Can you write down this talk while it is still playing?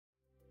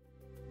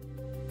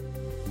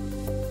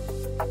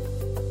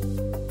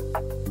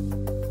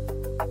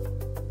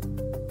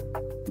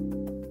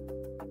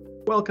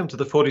Welcome to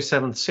the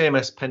 47th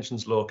CMS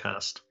Pensions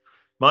Lawcast.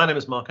 My name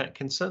is Mark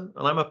Atkinson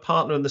and I'm a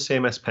partner in the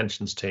CMS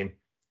Pensions team.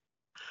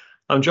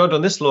 I'm joined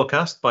on this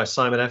Lawcast by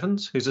Simon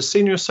Evans, who's a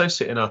senior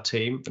associate in our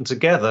team, and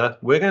together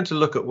we're going to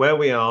look at where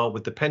we are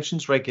with the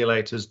Pensions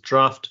Regulator's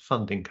Draft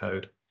Funding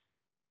Code.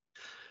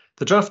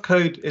 The draft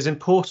code is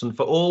important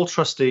for all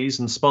trustees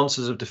and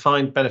sponsors of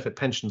defined benefit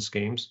pension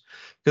schemes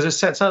because it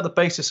sets out the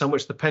basis on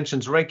which the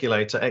pensions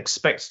regulator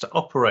expects to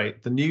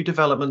operate the new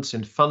developments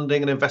in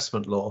funding and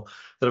investment law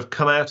that have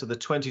come out of the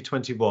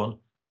 2021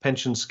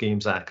 Pension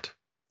Schemes Act.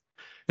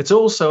 It's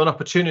also an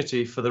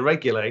opportunity for the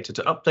regulator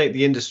to update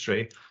the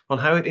industry on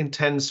how it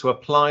intends to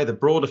apply the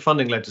broader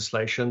funding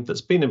legislation that's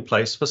been in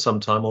place for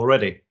some time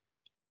already.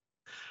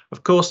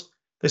 Of course,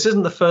 this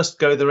isn't the first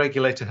go the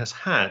regulator has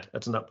had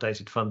at an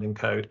updated funding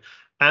code,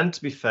 and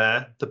to be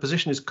fair, the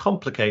position is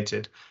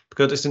complicated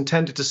because it's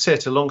intended to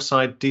sit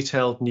alongside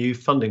detailed new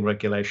funding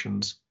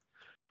regulations.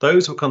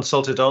 Those were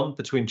consulted on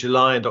between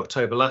July and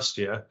October last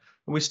year,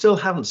 and we still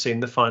haven't seen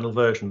the final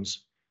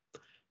versions.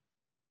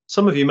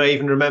 Some of you may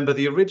even remember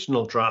the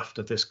original draft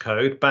of this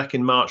code back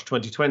in March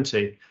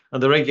 2020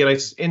 and the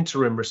regulator's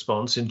interim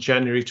response in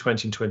January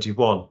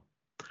 2021.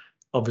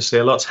 Obviously,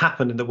 a lot's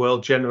happened in the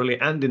world generally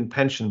and in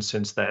pensions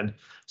since then,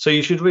 so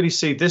you should really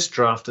see this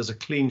draft as a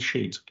clean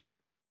sheet.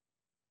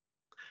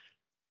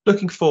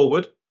 Looking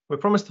forward, we're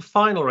promised the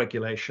final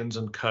regulations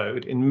and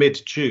code in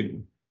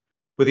mid-June,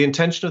 with the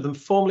intention of them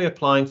formally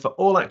applying for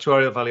all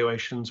actuarial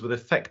valuations with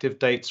effective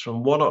dates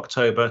from 1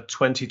 October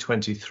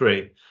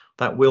 2023.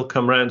 That will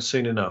come round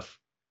soon enough.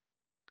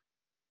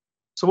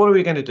 So what are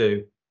we going to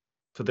do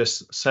for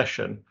this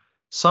session?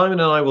 Simon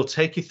and I will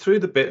take you through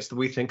the bits that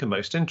we think are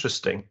most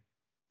interesting.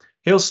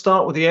 He'll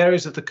start with the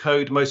areas of the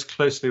code most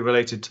closely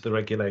related to the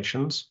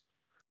regulations.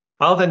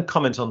 I'll then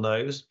comment on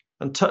those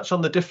and touch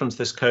on the difference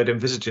this code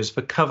envisages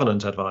for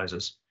covenant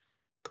advisors.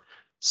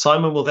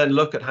 Simon will then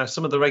look at how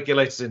some of the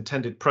regulator's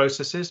intended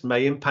processes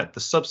may impact the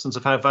substance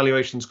of how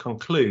valuations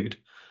conclude,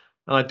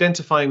 and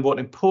identifying what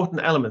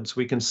important elements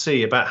we can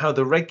see about how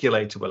the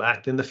regulator will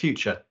act in the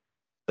future.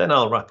 Then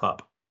I'll wrap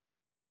up.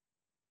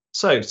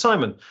 So,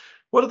 Simon,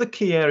 what are the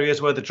key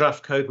areas where the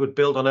draft code would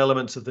build on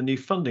elements of the new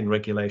funding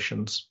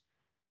regulations?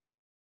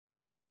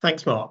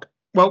 Thanks, Mark.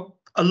 Well,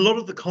 a lot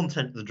of the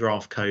content of the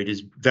draft code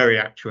is very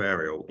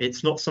actuarial.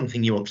 It's not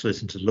something you want to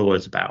listen to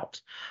lawyers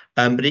about,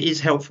 but it is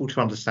helpful to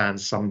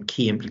understand some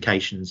key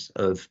implications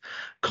of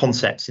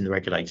concepts in the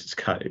regulator's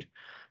code.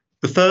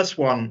 The first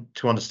one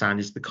to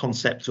understand is the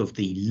concept of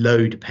the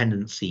low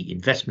dependency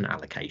investment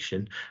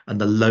allocation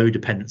and the low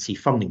dependency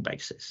funding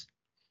basis.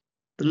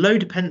 The low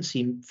dependency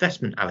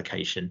investment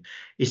allocation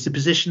is the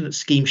position that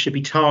schemes should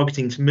be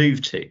targeting to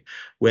move to,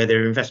 where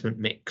their investment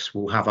mix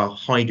will have a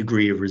high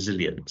degree of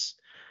resilience.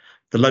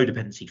 The low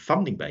dependency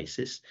funding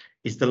basis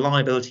is the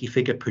liability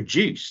figure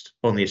produced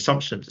on the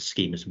assumption that the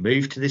scheme has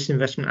moved to this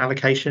investment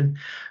allocation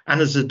and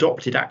has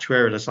adopted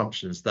actuarial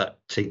assumptions that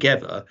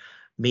together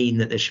mean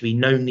that there should be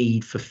no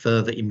need for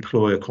further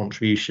employer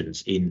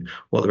contributions in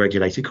what the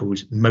regulator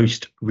calls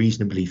most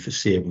reasonably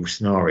foreseeable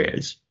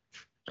scenarios.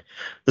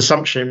 The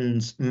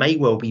assumptions may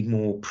well be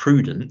more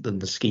prudent than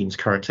the scheme's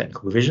current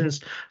technical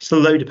provisions, so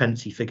the low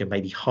dependency figure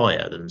may be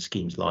higher than the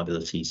scheme's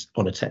liabilities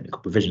on a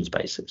technical provisions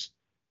basis.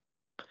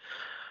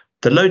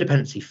 The low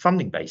dependency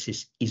funding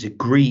basis is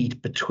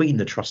agreed between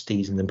the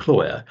trustees and the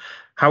employer.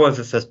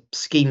 However, for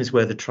schemes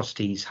where the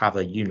trustees have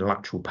a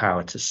unilateral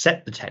power to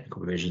set the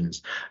technical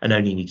provisions and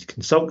only need to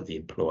consult with the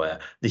employer,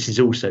 this is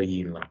also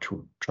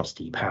unilateral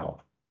trustee power.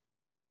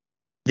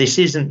 This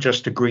isn't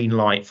just a green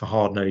light for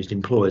hard-nosed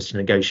employers to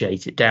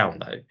negotiate it down,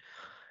 though.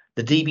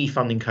 The DB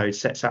funding code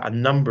sets out a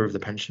number of the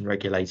pension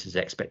regulator's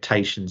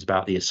expectations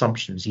about the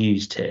assumptions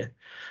used here.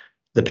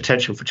 The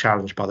potential for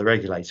challenge by the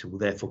regulator will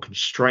therefore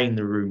constrain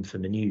the room for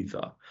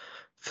manoeuvre.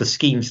 For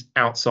schemes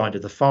outside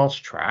of the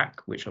fast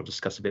track, which I'll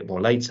discuss a bit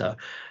more later,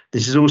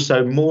 this is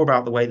also more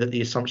about the way that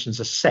the assumptions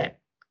are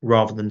set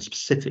rather than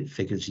specific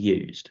figures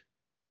used.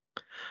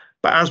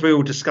 But as we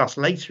will discuss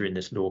later in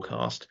this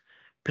lawcast,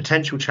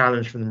 potential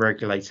challenge from the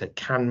regulator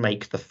can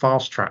make the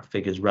fast track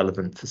figures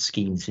relevant for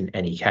schemes in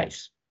any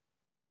case.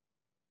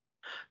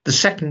 The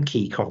second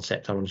key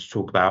concept I want to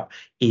talk about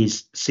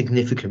is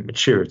significant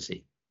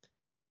maturity.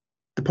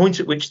 The point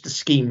at which the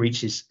scheme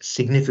reaches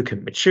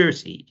significant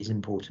maturity is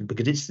important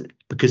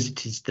because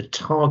it is the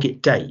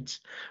target date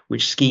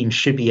which schemes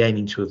should be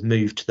aiming to have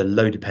moved to the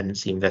low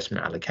dependency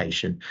investment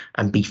allocation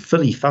and be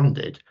fully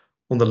funded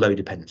on the low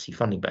dependency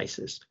funding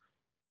basis.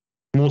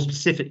 More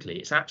specifically,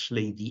 it's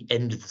actually the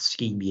end of the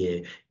scheme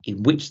year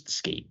in which the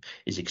scheme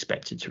is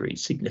expected to reach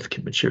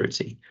significant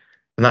maturity,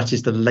 and that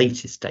is the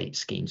latest date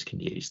schemes can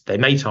use. They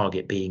may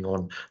target being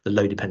on the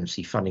low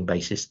dependency funding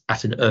basis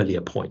at an earlier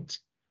point.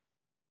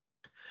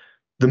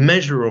 The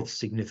measure of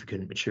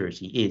significant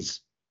maturity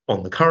is,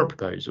 on the current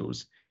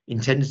proposals,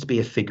 intended to be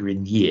a figure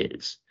in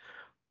years,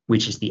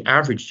 which is the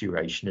average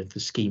duration of the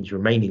scheme's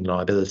remaining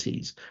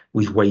liabilities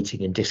with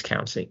weighting and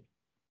discounting.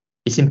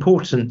 It's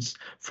important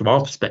from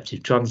our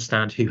perspective to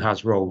understand who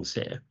has roles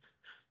here.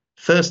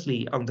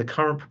 Firstly, under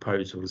current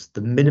proposals,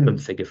 the minimum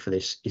figure for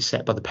this is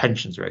set by the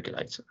pensions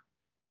regulator.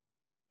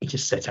 It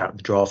just set out in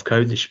the draft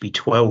code this should be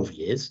 12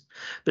 years,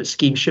 but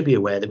schemes should be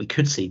aware that we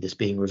could see this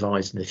being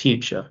revised in the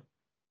future.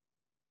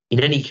 In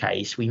any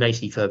case, we may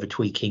see further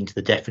tweaking to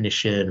the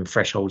definition and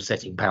threshold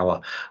setting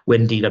power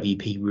when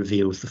DWP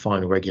reveals the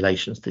final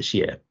regulations this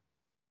year.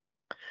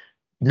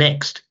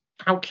 Next,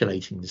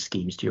 calculating the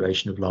scheme's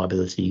duration of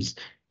liabilities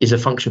is a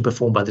function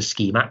performed by the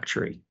scheme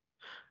actuary,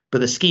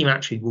 but the scheme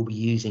actuary will be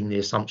using the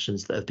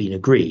assumptions that have been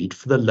agreed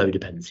for the low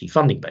dependency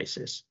funding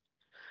basis.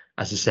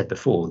 As I said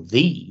before,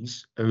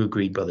 these are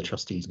agreed by the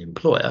trustees and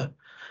employer,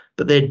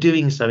 but they're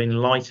doing so in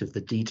light of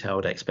the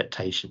detailed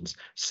expectations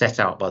set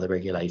out by the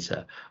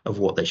regulator of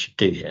what they should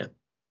do here.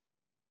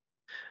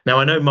 Now,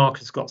 I know Mark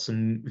has got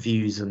some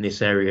views in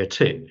this area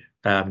too.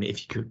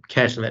 If you could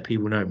care to let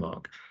people know,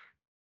 Mark.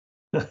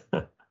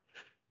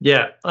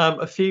 Yeah,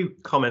 a few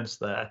comments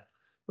there.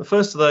 The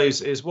first of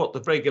those is what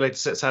the regulator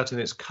sets out in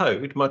its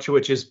code, much of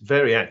which is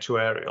very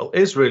actuarial,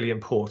 is really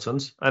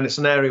important, and it's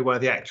an area where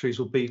the actuaries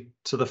will be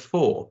to the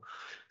fore.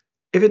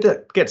 If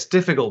it gets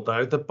difficult,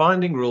 though, the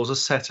binding rules are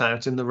set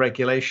out in the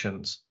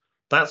regulations.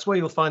 That's where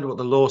you'll find what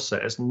the law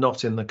says,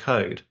 not in the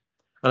code.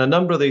 And a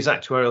number of these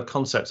actuarial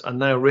concepts are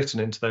now written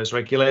into those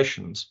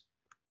regulations.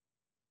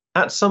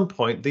 At some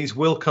point, these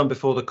will come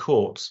before the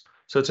courts.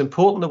 So it's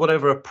important that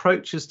whatever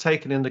approach is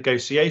taken in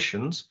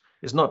negotiations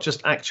is not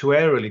just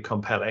actuarially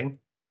compelling,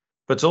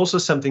 but it's also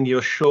something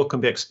you're sure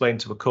can be explained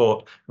to a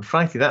court. And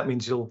frankly, that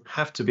means you'll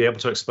have to be able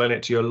to explain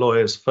it to your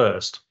lawyers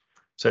first.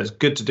 So it's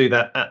good to do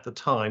that at the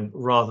time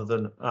rather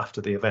than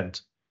after the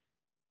event.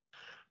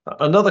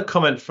 Another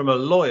comment from a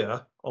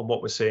lawyer on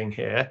what we're seeing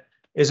here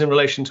is in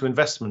relation to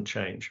investment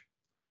change.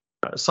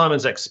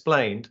 Simon's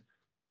explained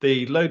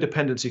the low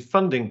dependency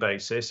funding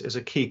basis is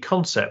a key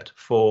concept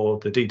for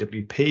the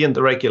DWP and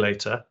the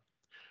regulator,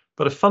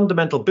 but a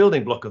fundamental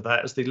building block of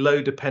that is the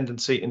low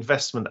dependency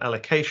investment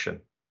allocation.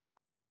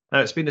 Now,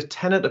 it's been a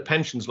tenet of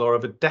pensions law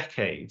over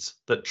decades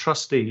that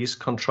trustees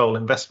control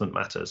investment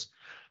matters.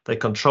 They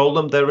control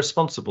them, they're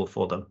responsible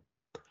for them.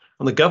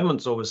 And the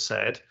government's always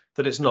said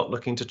that it's not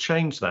looking to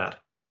change that.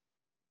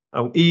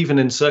 Even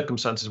in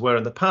circumstances where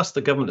in the past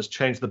the government has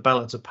changed the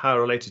balance of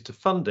power related to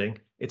funding,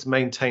 it's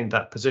maintained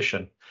that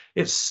position.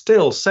 It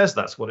still says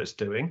that's what it's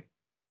doing,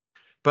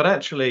 but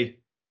actually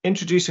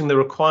introducing the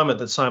requirement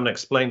that Simon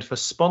explained for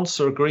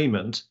sponsor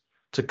agreement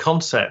to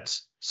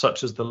concepts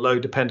such as the low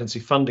dependency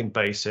funding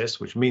basis,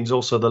 which means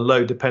also the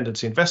low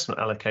dependency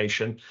investment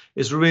allocation,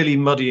 is really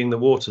muddying the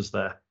waters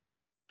there.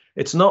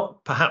 It's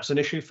not perhaps an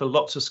issue for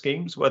lots of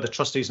schemes where the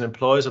trustees and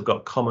employers have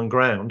got common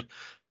ground,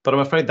 but I'm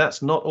afraid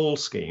that's not all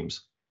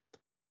schemes.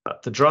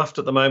 The draft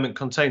at the moment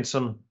contains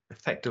some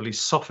effectively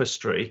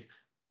sophistry,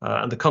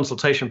 and the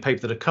consultation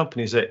paper that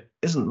accompanies it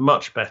isn't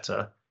much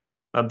better.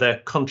 And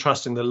they're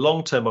contrasting the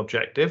long-term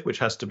objective, which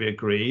has to be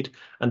agreed,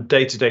 and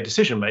day-to-day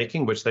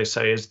decision-making, which they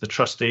say is the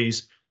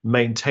trustees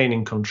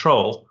maintaining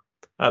control.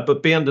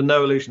 But be under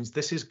no illusions,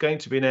 this is going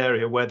to be an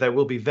area where there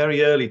will be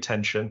very early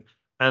tension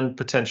and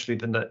potentially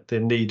the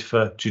need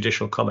for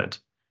judicial comment.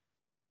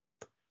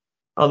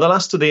 And the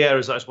last of the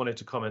areas I just wanted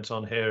to comment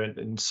on here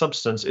in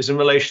substance is in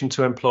relation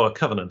to employer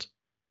covenant.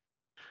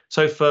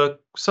 So for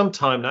some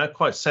time now,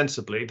 quite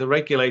sensibly, the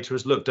regulator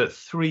has looked at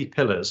three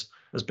pillars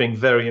as being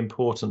very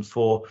important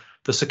for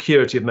the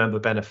security of member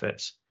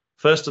benefits.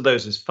 First of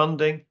those is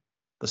funding,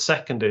 the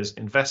second is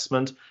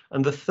investment,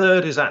 and the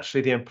third is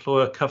actually the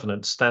employer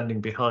covenant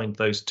standing behind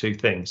those two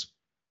things.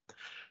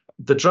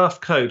 The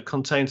draft code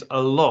contains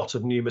a lot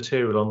of new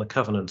material on the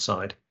covenant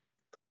side.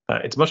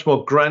 It's much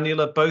more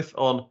granular, both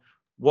on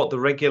what the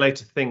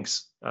regulator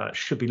thinks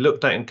should be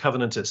looked at in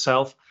covenant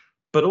itself,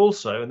 but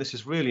also, and this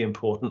is really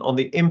important, on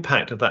the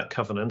impact of that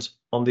covenant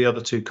on the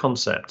other two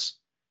concepts.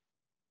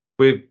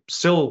 We're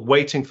still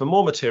waiting for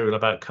more material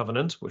about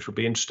covenant, which will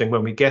be interesting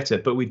when we get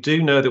it, but we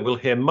do know that we'll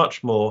hear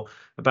much more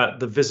about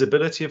the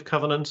visibility of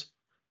covenant,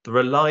 the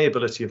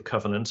reliability of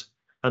covenant,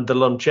 and the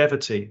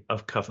longevity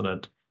of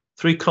covenant.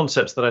 Three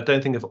concepts that I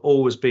don't think have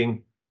always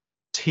been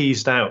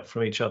teased out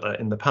from each other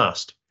in the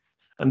past.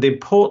 And the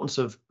importance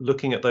of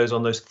looking at those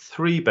on those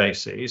three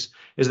bases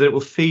is that it will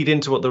feed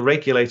into what the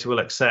regulator will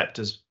accept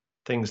as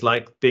things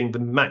like being the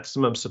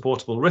maximum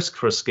supportable risk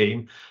for a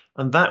scheme,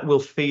 and that will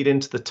feed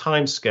into the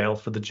timescale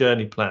for the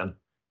journey plan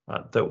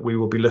that we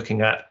will be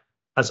looking at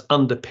as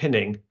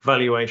underpinning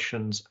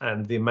valuations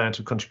and the amount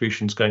of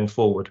contributions going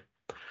forward.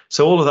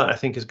 So all of that, I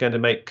think, is going to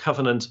make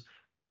covenant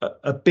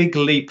a big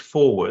leap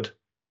forward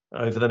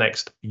over the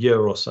next year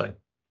or so.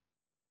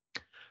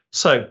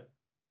 So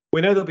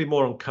we know there'll be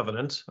more on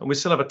covenant, and we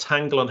still have a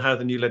tangle on how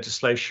the new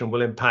legislation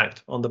will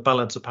impact on the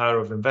balance of power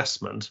of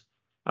investment.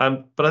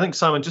 But I think,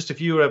 Simon, just if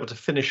you were able to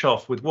finish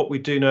off with what we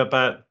do know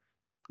about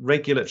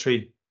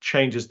regulatory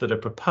changes that are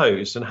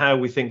proposed and how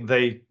we think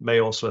they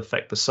may also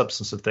affect the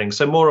substance of things.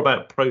 So more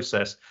about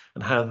process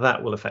and how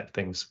that will affect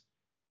things.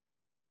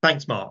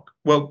 Thanks, Mark.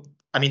 Well,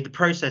 I mean, the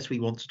process we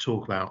want to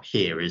talk about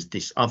here is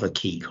this other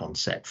key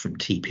concept from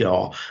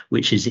TPR,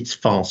 which is its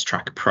fast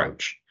track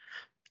approach.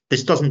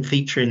 This doesn't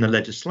feature in the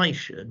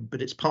legislation,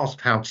 but it's part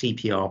of how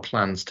TPR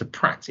plans to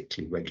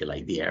practically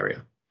regulate the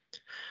area.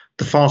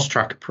 The fast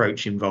track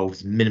approach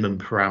involves minimum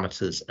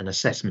parameters and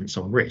assessments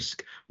on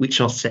risk, which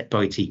are set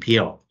by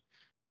TPR.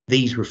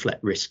 These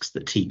reflect risks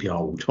that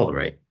TPR will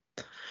tolerate.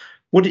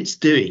 What it's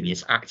doing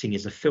is acting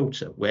as a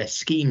filter where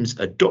schemes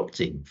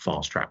adopting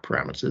fast track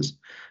parameters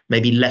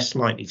may be less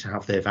likely to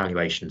have their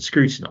valuation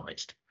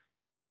scrutinised.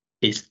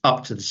 It's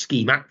up to the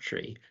scheme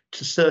actuary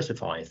to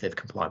certify if they've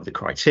complied with the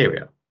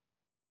criteria.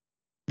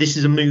 This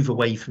is a move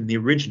away from the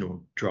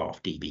original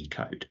draft DB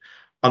code.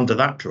 Under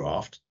that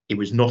draft, it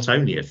was not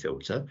only a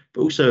filter,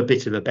 but also a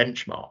bit of a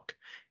benchmark.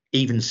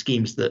 Even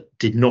schemes that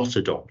did not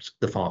adopt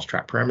the fast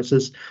track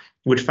parameters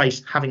would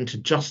face having to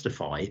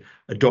justify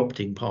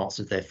adopting parts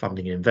of their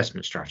funding and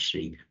investment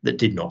strategy that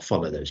did not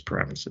follow those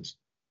parameters.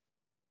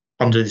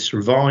 Under this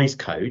revised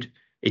code,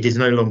 it is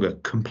no longer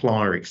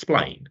comply or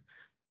explain,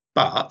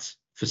 but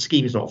for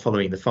schemes not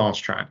following the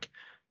fast track,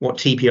 what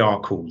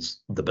TPR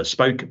calls the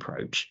bespoke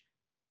approach,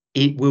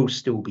 it will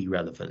still be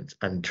relevant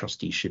and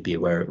trustees should be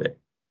aware of it.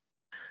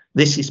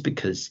 This is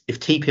because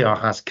if TPR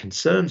has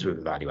concerns with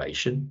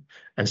evaluation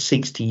and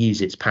seeks to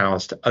use its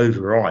powers to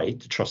override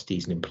the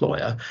trustees and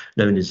employer,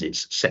 known as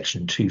its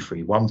Section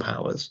 231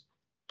 powers,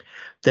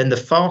 then the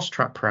fast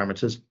track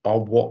parameters are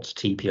what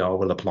TPR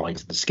will apply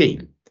to the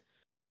scheme.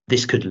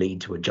 This could lead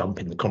to a jump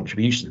in the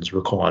contributions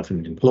required from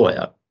an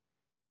employer.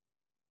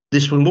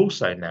 This will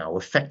also now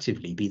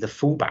effectively be the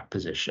fallback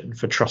position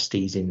for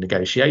trustees in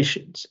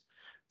negotiations,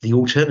 the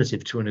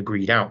alternative to an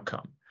agreed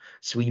outcome.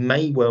 So we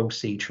may well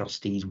see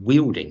trustees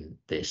wielding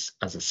this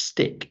as a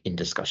stick in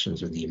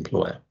discussions with the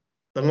employer.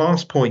 The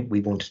last point we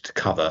wanted to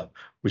cover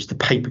was the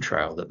paper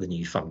trail that the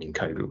new funding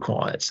code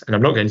requires. And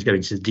I'm not going to go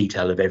into the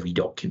detail of every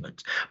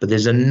document, but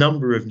there's a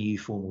number of new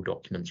formal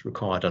documents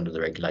required under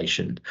the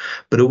regulation,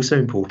 but also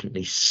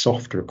importantly,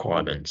 soft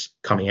requirements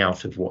coming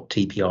out of what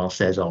TPR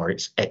says are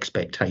its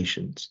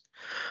expectations.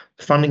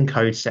 The funding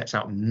code sets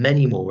out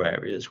many more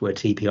areas where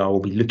TPR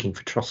will be looking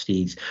for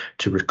trustees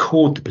to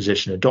record the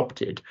position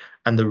adopted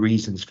and the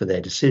reasons for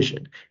their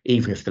decision,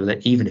 even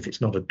if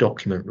it's not a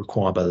document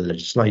required by the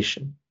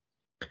legislation.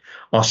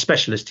 Our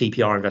specialist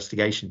TPR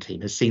investigation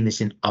team has seen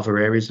this in other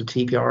areas of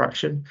TPR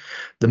action.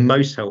 The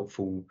most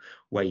helpful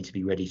way to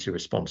be ready to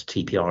respond to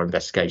TPR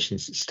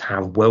investigations is to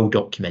have well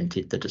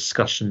documented the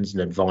discussions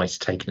and advice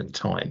taken at the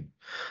time.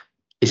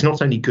 It's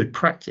not only good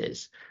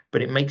practice,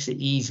 but it makes it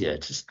easier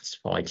to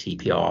satisfy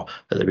TPR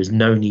that there is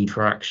no need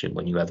for action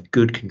when you have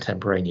good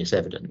contemporaneous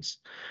evidence.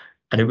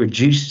 And it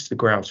reduces the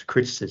grounds for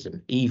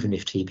criticism, even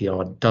if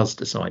TPR does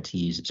decide to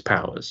use its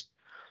powers.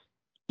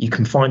 You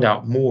can find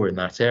out more in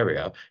that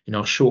area in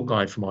our short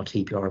guide from our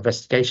TPR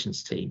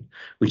investigations team,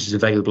 which is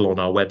available on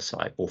our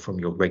website or from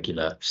your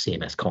regular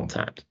CMS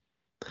contact.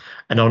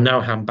 And I'll now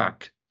hand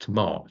back to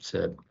Mark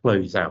to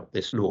close out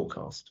this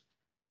Lawcast.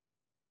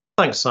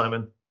 Thanks,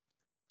 Simon.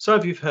 So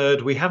as you've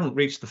heard, we haven't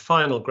reached the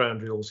final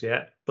ground rules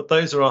yet, but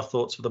those are our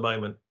thoughts for the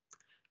moment.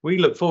 We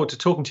look forward to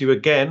talking to you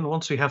again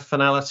once we have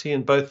finality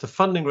in both the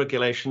funding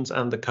regulations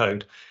and the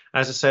code.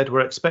 As I said,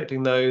 we're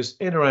expecting those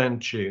in around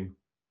June.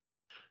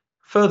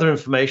 Further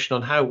information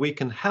on how we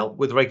can help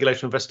with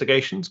regulatory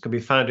investigations can be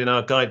found in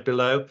our guide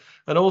below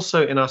and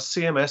also in our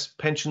CMS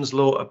Pensions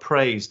Law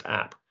Appraised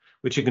app,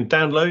 which you can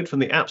download from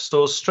the app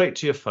stores straight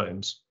to your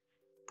phones.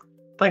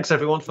 Thanks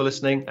everyone for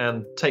listening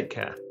and take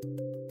care.